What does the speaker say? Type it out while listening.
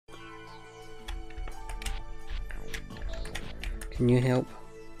Can you help?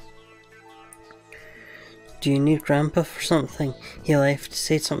 Do you need Grandpa for something? He left,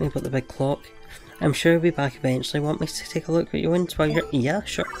 said something about the big clock. I'm sure he'll be back eventually. Want me to take a look at your wounds while you're... Yeah,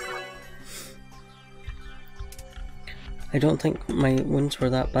 sure. I don't think my wounds were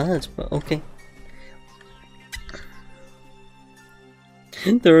that bad, but okay.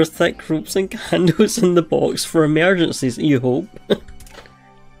 There are thick ropes and candles in the box for emergencies, you hope.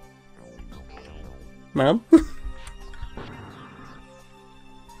 Ma'am?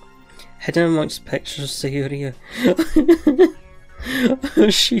 Hidden amongst pictures of Sayuri,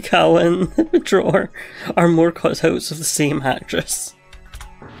 Shikawa in the drawer are more cutouts of the same actress.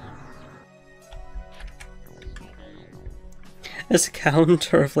 It's a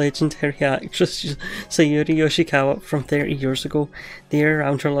calendar of legendary actress Sayuri Yoshikawa from 30 years ago. The hair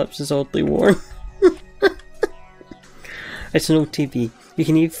around her lips is oddly worn. It's an old TV. You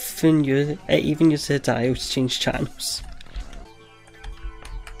can even use the dial to change channels.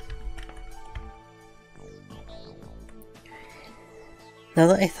 Now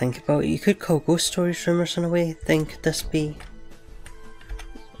that I think about it, you could call ghost stories rumours in a way. Then could this be...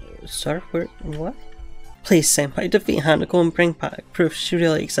 Sir, what? Please, Senpai, defeat Hanako and bring back proof she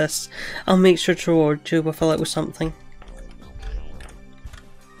really exists. I'll make sure to reward you with a little something.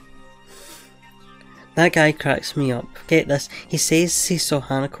 That guy cracks me up. Get this, he says he saw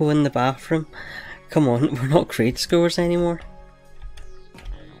Hanako in the bathroom. Come on, we're not grade schoolers anymore.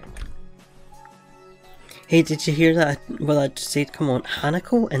 Hey, did you hear that? What I just said? Come on,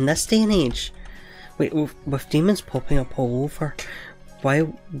 Hanako in this day and age? Wait, with demons popping up all over, why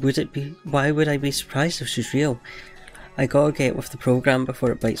would I be surprised if she's real? I gotta get with the program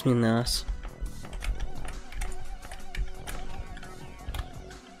before it bites me in the ass.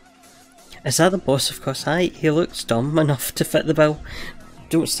 Is that the boss of Kosai? He looks dumb enough to fit the bill.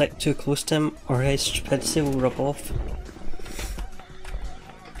 Don't stick too close to him or his stupidity will rub off.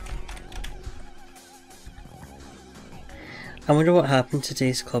 I wonder what happened to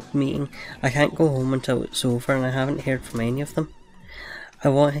today's club meeting. I can't go home until it's over and I haven't heard from any of them. I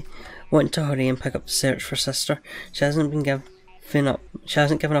want to hurry and pick up the search for sister. She hasn't given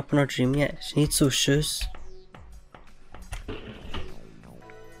up on her dream yet. She needs those shoes.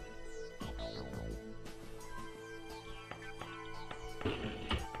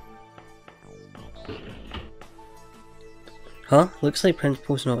 Huh? Looks like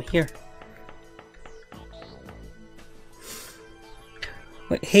Principal's not here.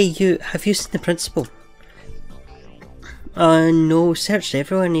 Wait, hey you, have you seen the Principal? No, searched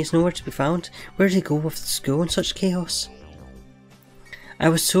everywhere and he's nowhere to be found. Where did he go with the school in such chaos? I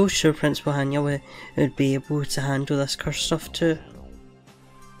was so sure Principal Hanya would be able to handle this curse stuff too.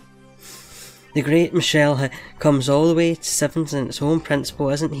 The great Michelle comes all the way to Sevens and its own Principal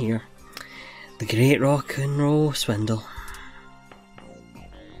isn't here. The great rock and roll swindle.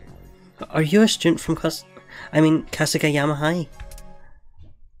 Are you a student from Kasagayama High?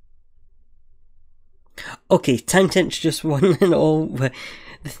 Okay, time to introduce one and all the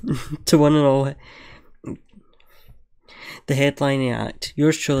headlining act.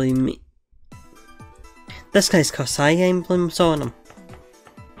 Yours truly, me. This guy's Kosai emblems on him.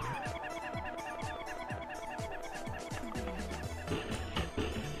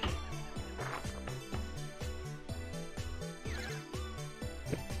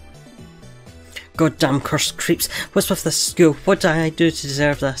 Goddamn cursed creeps! What's with this school? What did I do to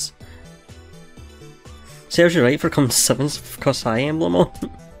deserve this? Serves you right for coming to Sevens with Kosai emblem on.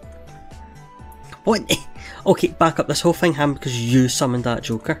 What? Okay, back up. This whole thing happened because you summoned that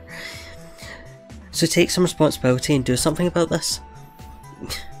Joker. So take some responsibility and do something about this.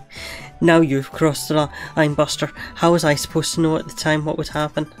 Now you've crossed the line, Buster. How was I supposed to know at the time what would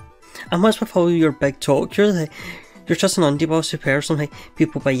happen? And what's with all your big talk? You're just an undie boss who personally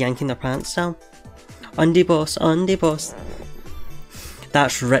people by yanking their pants down. Undie boss, undie boss.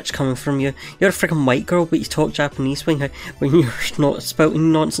 That's rich coming from you. You're a freaking white girl, but you talk Japanese when you're not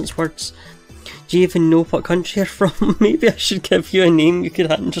spouting nonsense words. Do you even know what country you're from? Maybe I should give you a name you could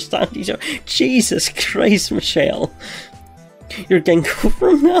understand each other. Jesus Christ, Michelle. You're Ginkgo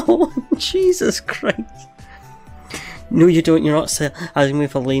from now on. Jesus Christ. No, you don't. You're not adding me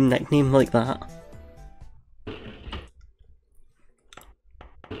with a lame nickname like that.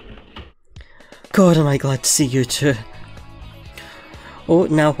 God, am I glad to see you too. Oh,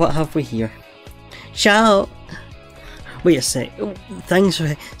 now what have we here? Ciao! Wait a sec. Things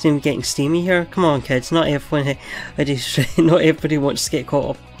seem to be getting steamy here. Come on, kids. Not everybody wants to get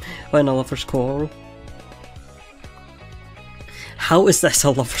caught up in a lover's quarrel. How is this a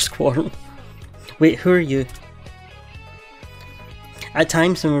lover's quarrel? Wait, who are you? At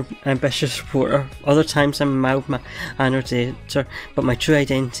times I'm an ambitious reporter, other times I'm a mild-mannered editor, but my true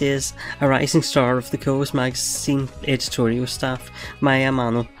identity is a rising star of the coolest magazine editorial staff, Maya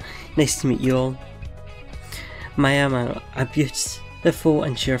Mano. Nice to meet you all. Maya Mano, a beautiful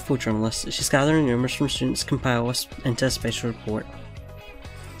and cheerful journalist. She's gathering rumours from students to compile us into a special report.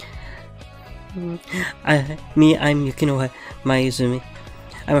 I'm Yukino Mayuzumi.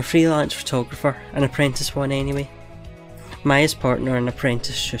 I'm a freelance photographer, an apprentice one anyway. Maya's partner, an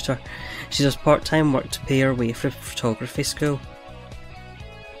apprentice shooter. She does part-time work to pay her way for photography school.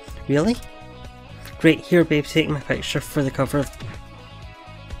 Really? Great, here babe, take my picture for the cover of...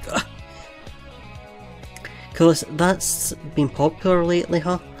 Cool, that's been popular lately,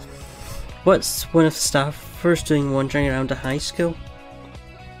 huh? What's one of the staffers doing wandering around a high school?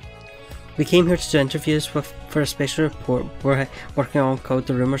 We came here to do interviews for a special report we're working on called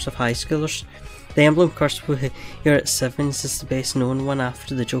The Rumours of High Schoolers. The emblem course we here at Sevens is the best known one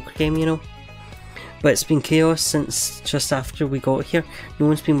after the Joker game, you know. But it's been chaos since just after we got here. No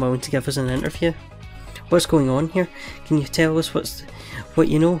one's been willing to give us an interview. What's going on here? Can you tell us what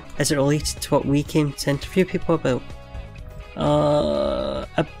you know? Is it related to what we came to interview people about?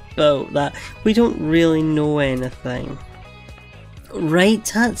 About that. We don't really know anything. Right,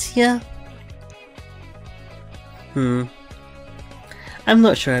 Tatsuya? I'm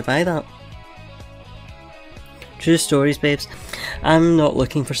not sure I buy that. True stories, babes. I'm not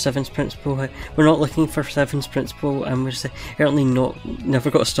looking for Seven's Principal. We're not looking for Seven's Principal, and we're certainly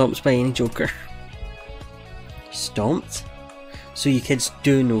never got stomped by any Joker. Stomped? So you kids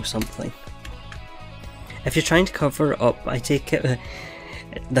do know something. If you're trying to cover it up, I take it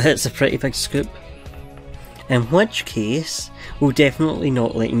that it's a pretty big scoop. In which case, we're definitely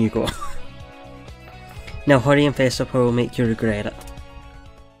not letting you go. Now hurry and fess up or we'll make you regret it.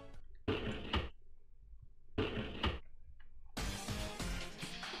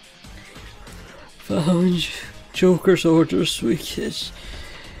 Found Joker's orders, sweet kids.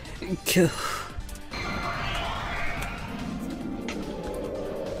 Kill.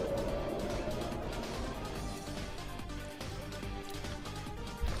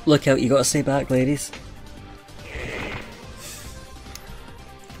 Look out, you gotta stay back, ladies.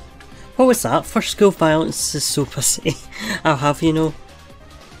 What was that? First school violence is so pussy. I'll have you know.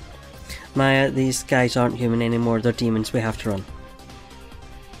 Maya, these guys aren't human anymore, they're demons, we have to run.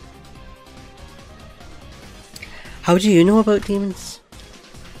 How do you know about demons?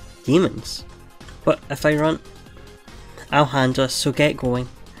 Demons? But if I run? I'll handle us, so get going.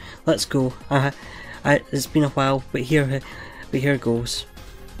 Let's go. It's been a while, but here goes.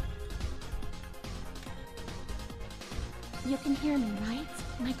 You can hear me, right?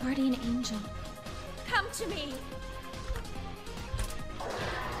 My guardian angel. Come to me!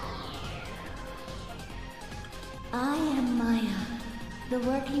 I am Maya. The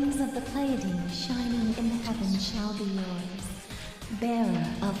workings of the Pleiades shining in the heavens shall be yours, bearer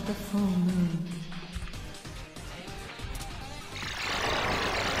of the full moon.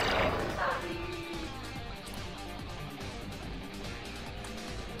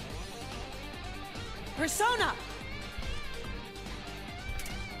 Persona!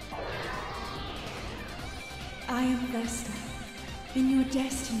 I am Vesta, in your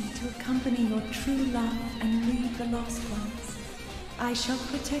destiny to accompany your true love and lead the lost ones. I shall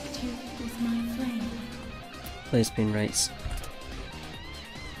protect you with my flame. Lesbian rights.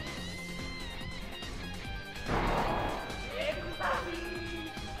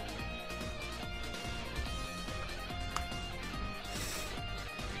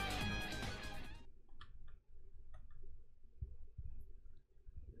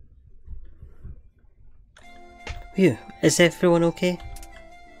 Phew, is everyone okay?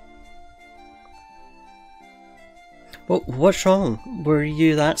 What's wrong? Were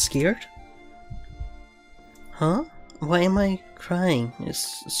you that scared? Huh? Why am I crying?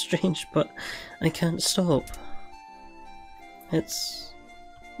 It's strange, but I can't stop. It's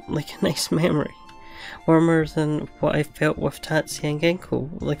like a nice memory. Warmer than what I felt with Tatsuya and Genko,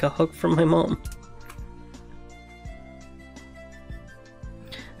 like a hug from my mom.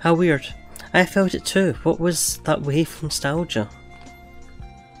 How weird. I felt it too. What was that wave of nostalgia?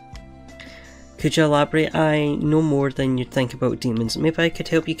 Could you elaborate? I know more than you'd think about demons. Maybe I could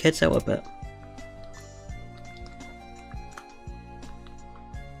help you kids out a bit.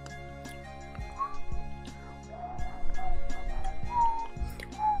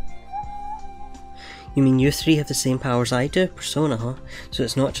 You mean you three have the same powers I do? Persona, huh? So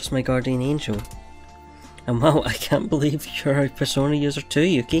it's not just my guardian angel. And wow, I can't believe you're a Persona user too,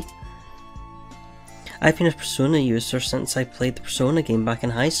 Yuki. I've been a Persona user since I played the Persona game back in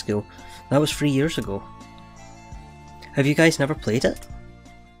high school. That was 3 years ago. Have you guys never played it?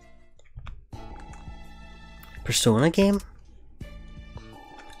 Persona game?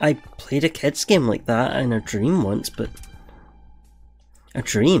 I played a kids game like that in a dream once, but... A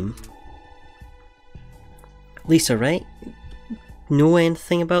dream? Lisa, right? Know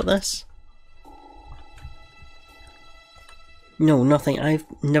anything about this? No, nothing. I've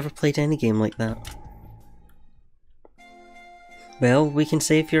never played any game like that. Well, we can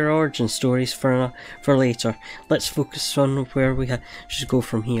save your origin stories for later. Let's focus on where we should go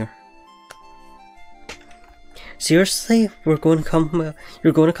from here. Seriously? You're going to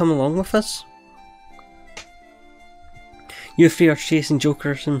come along with us? You three are chasing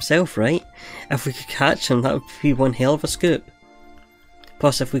Joker himself, right? If we could catch him, that would be one hell of a scoop.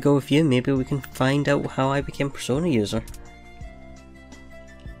 Plus, if we go with you, maybe we can find out how I became Persona user.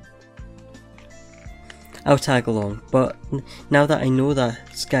 I'll tag along, but now that I know that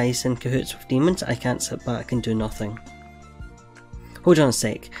this guy's in cahoots with demons, I can't sit back and do nothing. Hold on a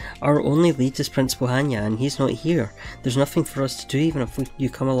sec, our only lead is Principal Hanya and he's not here. There's nothing for us to do even if you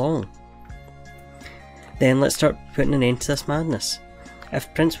come along. Then let's start putting an end to this madness.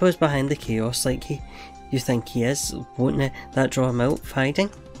 If Principal is behind the chaos like you think he is, won't that draw him out of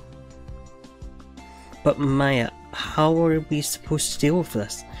hiding? But Maya, how are we supposed to deal with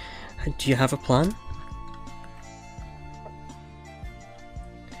this? Do you have a plan?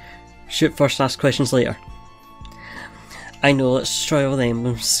 Shoot first, ask questions later. I know, let's destroy all the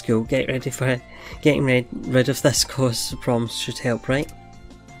emblems in school. Get ready for it. Getting rid of this cause problems should help, right?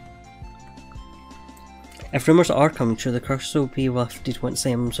 If rumours are coming true, the curse will be lifted once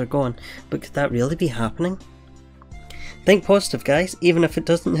the emblems are gone, but could that really be happening? Think positive, guys. Even if it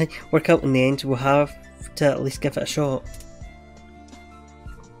doesn't work out in the end, we'll have to at least give it a shot.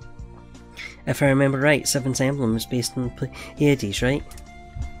 If I remember right, Seven's emblem is based on Hades, right?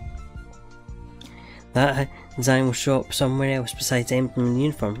 That design will show up somewhere else besides emblem and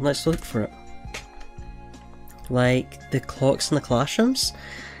uniform. Let's look for it. Like the clocks in the classrooms?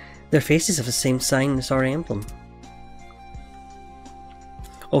 Their faces have the same sign as our emblem.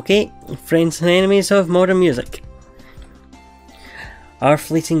 Okay, friends and enemies of modern music. Our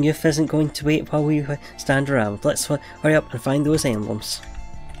fleeting youth isn't going to wait while we stand around. Let's hurry up and find those emblems.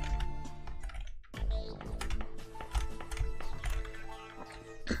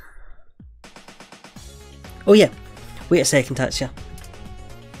 Oh yeah, wait a second, Tatsuya.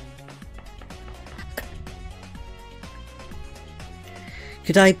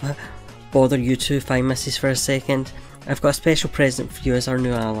 Could I bother you two fine misses for a second? I've got a special present for you as our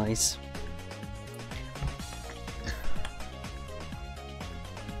new allies.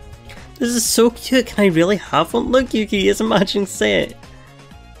 This is so cute, can I really have one? Look, Yuki is a matching set.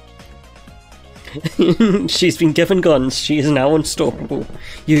 She's been given guns, she is now unstoppable.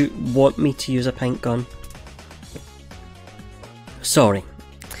 You want me to use a pink gun? Sorry,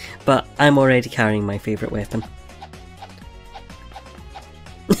 but I'm already carrying my favourite weapon.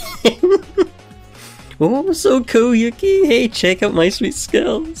 Oh, so cool, Yuki! Hey, check out my sweet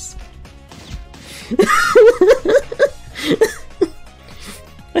skills!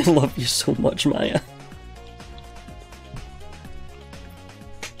 I love you so much, Maya.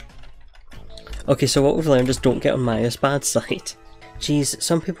 Okay, so what we've learned is don't get on Maya's bad side. Jeez,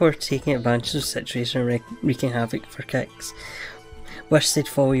 some people are taking advantage of the situation and wreaking havoc for kicks. Wish they'd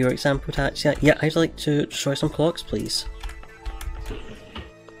follow your example, Tatsuya. Yeah, I'd like to destroy some clocks, please.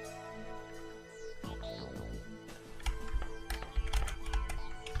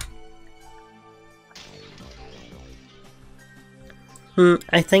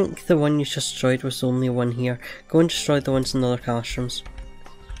 I think the one you just destroyed was the only one here. Go and destroy the ones in the other classrooms.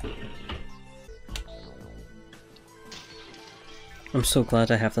 I'm so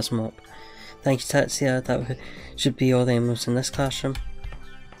glad I have this mop. Thank you, Tatsuya. That should be all the emblems in this classroom.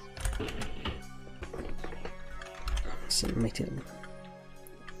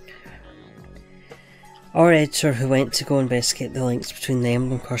 Our editor who went to go investigate the links between the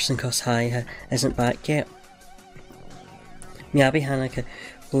emblem curse and Cuss High isn't back yet. Miyabi Hanaka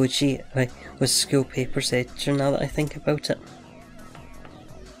Oji was school papers editor now that I think about it.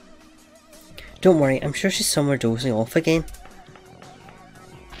 Don't worry, I'm sure she's somewhere dozing off again.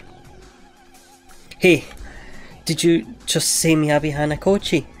 Hey, did you just say Miyabi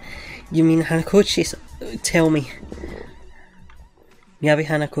Hanakochi? You mean Hanakochi? Tell me. Miyabi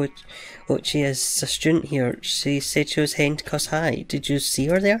Hanakochi is a student here. She said she was heading to Cuss High. Did you see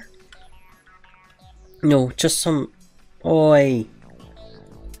her there? No, just some... Oi!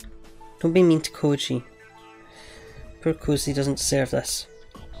 Don't be mean to Koji. Poor Koji doesn't deserve this.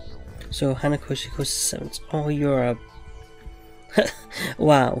 So Hanakoshi goes to 7th. Oh, you're a...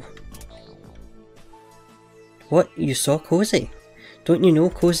 Wow. What? You saw Cozy? Don't you know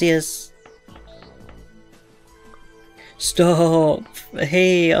Cozy is... Stop!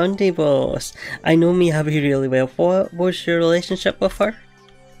 Hey, Undie Boss! I know Miyabi really well. What was your relationship with her?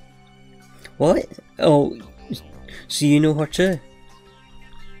 What? Oh, so you know her too?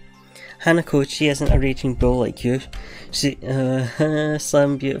 Hanako, she isn't a raging bull like you. She,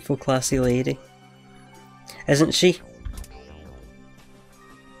 some beautiful classy lady. Isn't she?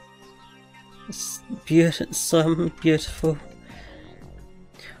 Some beautiful.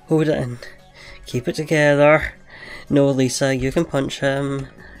 Hold it in. Keep it together. No, Lisa, you can punch him.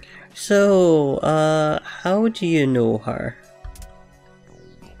 So, how do you know her?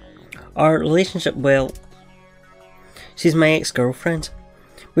 Our relationship, well, she's my ex-girlfriend.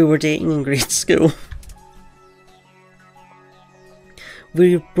 We were dating in grade school.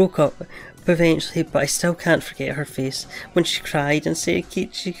 We broke up eventually, but I still can't forget her face when she cried and said,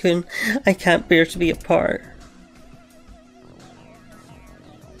 Kichi-kun, I can't bear to be apart.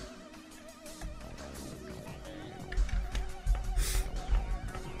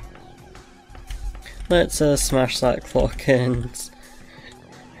 Let's smash that clock and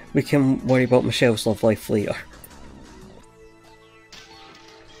we can worry about Michelle's love life later.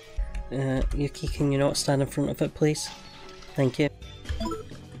 Yuki, can you not stand in front of it, please? Thank you.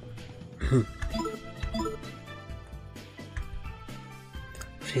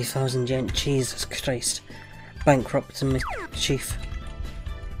 3,000 yen, Jesus Christ. Bankrupting me, chief.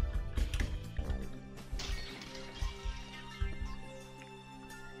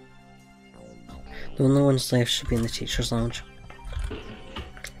 The only ones left should be in the teacher's lounge.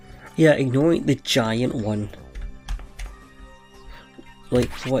 Yeah, ignore the giant one. Like,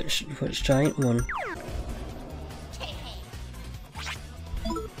 which giant one?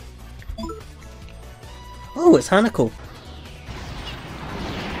 Oh, it's Hanako!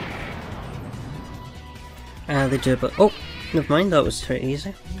 They do, but oh, never mind, that was pretty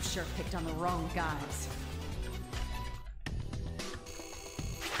easy. You sure picked on the wrong guys.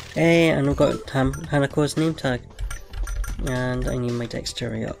 Hey, and I've got Hanako's name tag. And I need my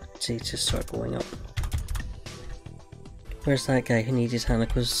dexterity up to start going up. Where's that guy who needed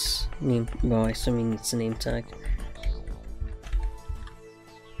Hanako's name? Well, I assume he needs a name tag.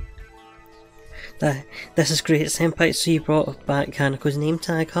 This is great, Senpai, so you brought back Hanako's name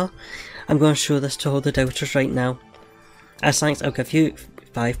tag, huh? I'm going to show this to all the doubters right now. As thanks, I'll give you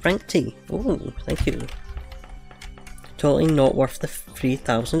 5 franc tea. Oh, thank you. Totally not worth the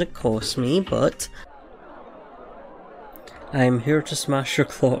 3,000 it cost me, but I'm here to smash your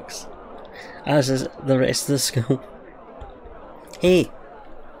clocks, as is the rest of the school. Hey!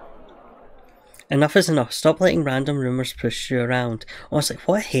 Enough is enough. Stop letting random rumours push you around. Honestly,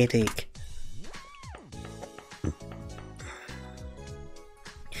 what a headache.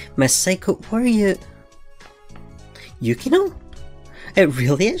 Miss Psycho, where are you? Yukino? It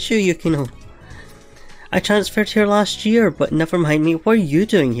really is you, Yukino. I transferred here last year, but never mind me. What are you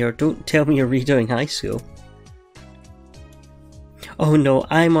doing here? Don't tell me you're redoing high school. Oh no,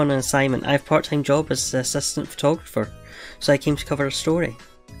 I'm on an assignment. I have a part-time job as an assistant photographer, so I came to cover a story.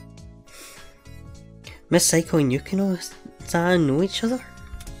 Miss Psycho and Yukino-san know each other?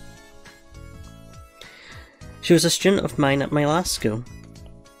 She was a student of mine at my last school.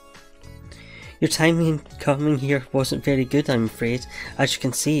 Your timing coming here wasn't very good, I'm afraid. As you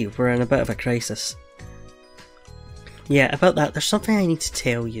can see, we're in a bit of a crisis. Yeah, about that, there's something I need to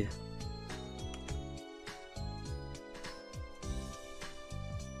tell you.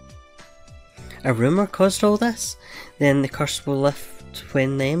 A rumour caused all this? Then the curse will lift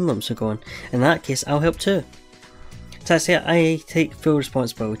when the emblems are gone. In that case, I'll help too. Tatsuya, I take full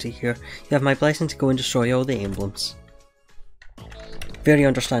responsibility here. You have my blessing to go and destroy all the emblems. Very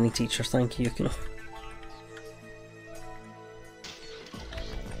understanding teacher, thank you, Yukino.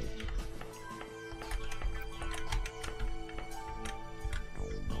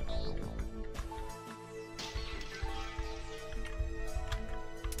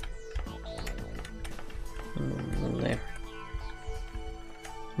 There.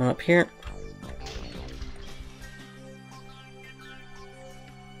 I'm up here.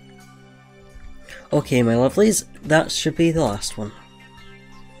 Okay, my lovelies, that should be the last one.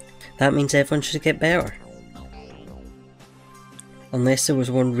 That means everyone should get better. Unless there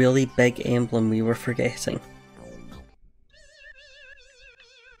was one really big emblem we were forgetting.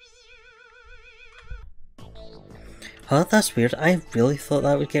 Huh, that's weird. I really thought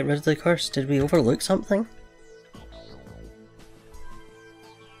that would get rid of the curse. Did we overlook something?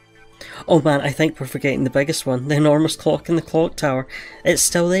 Oh man, I think we're forgetting the biggest one. The enormous clock in the clock tower. It's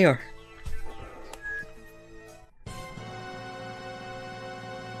still there.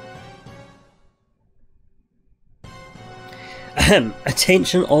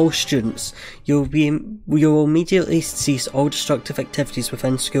 Attention all students. You will immediately cease all destructive activities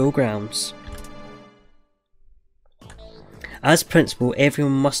within school grounds. As principal,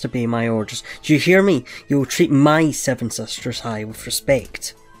 everyone must obey my orders. Do you hear me? You will treat my 7 sisters high with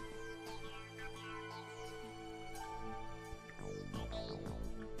respect.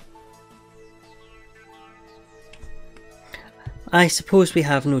 I suppose we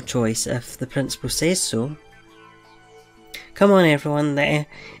have no choice if the principal says so. Come on everyone, the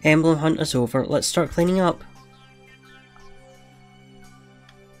emblem hunt is over. Let's start cleaning up.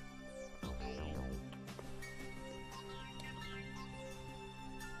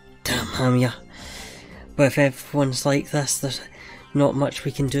 Damn, Hamia. But if everyone's like this, there's not much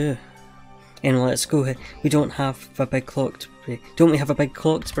we can do. Anyway, let's go. We don't have a big clock to break. Don't we have a big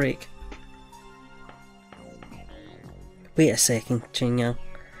clock to break? Wait a second, Jingyang.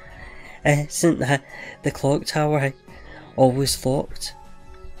 Isn't the clock tower always locked?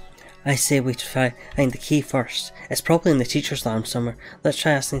 I say we try find the key first. It's probably in the teacher's lounge somewhere. Let's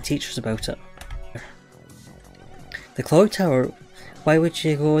try asking the teachers about it. The clock tower? Why would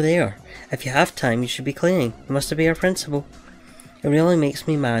you go there? If you have time, you should be cleaning. You must be our principal. It really makes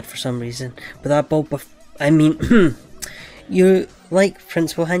me mad for some reason. But that bulb of... I mean, you like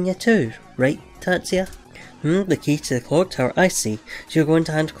Principal Hanya too, right, Tatsuya? The key to the clock tower, I see. So you're going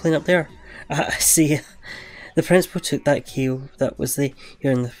to hand to clean up there? I see. The principal took that key that was here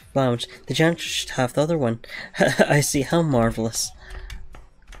in the lounge. The janitor should have the other one. I see, how marvellous.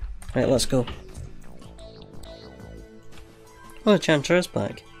 Right, let's go. Oh, the janitor is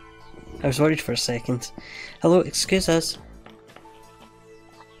back. I was worried for a second. Hello, excuse us.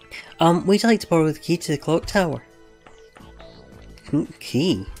 We'd like to borrow the key to the clock tower.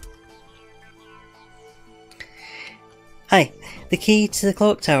 Key? Hi, the key to the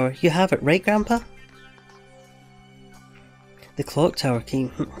clock tower. You have it, right, Grandpa? The clock tower key.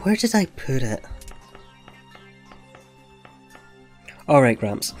 Where did I put it? Alright,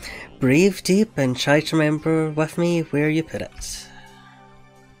 Gramps. Breathe deep and try to remember with me where you put it.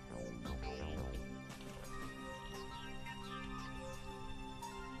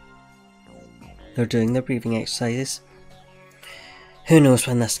 They're doing their breathing exercises. Who knows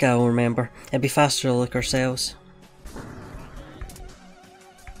when this guy will remember. It'd be faster to look ourselves.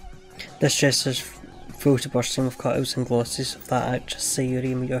 This dress is full to bursting with cutouts and glosses of that actress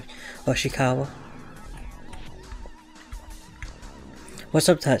Sayuri Yoshikawa. What's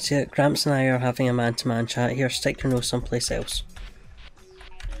up, Tatsuya? Gramps and I are having a man-to-man chat here. Stick your nose someplace else.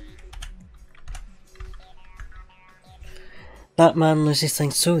 That man loses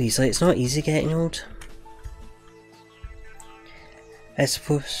things so easily. It's not easy getting old. I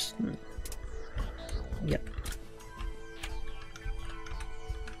suppose... Yep.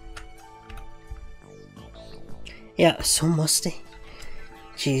 Yeah, so musty.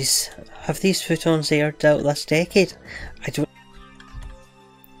 Jeez, have these futons aired out this decade? I don't...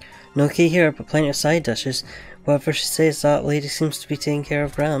 No key here, but plenty of side dishes. Whatever she says, that lady seems to be taking care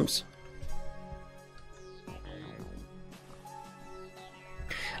of Gramps.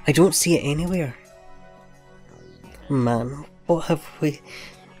 I don't see it anywhere. Man, what have we...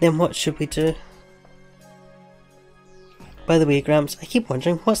 Then what should we do? By the way, Gramps, I keep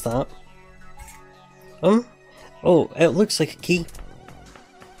wondering, what's that? Oh, it looks like a key.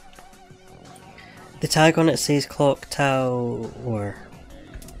 The tag on it says clock tower.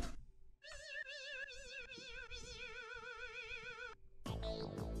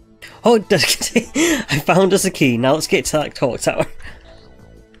 Oh, I found us a key. Now let's get to that clock tower.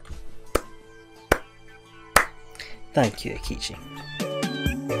 Thank you, Akichi.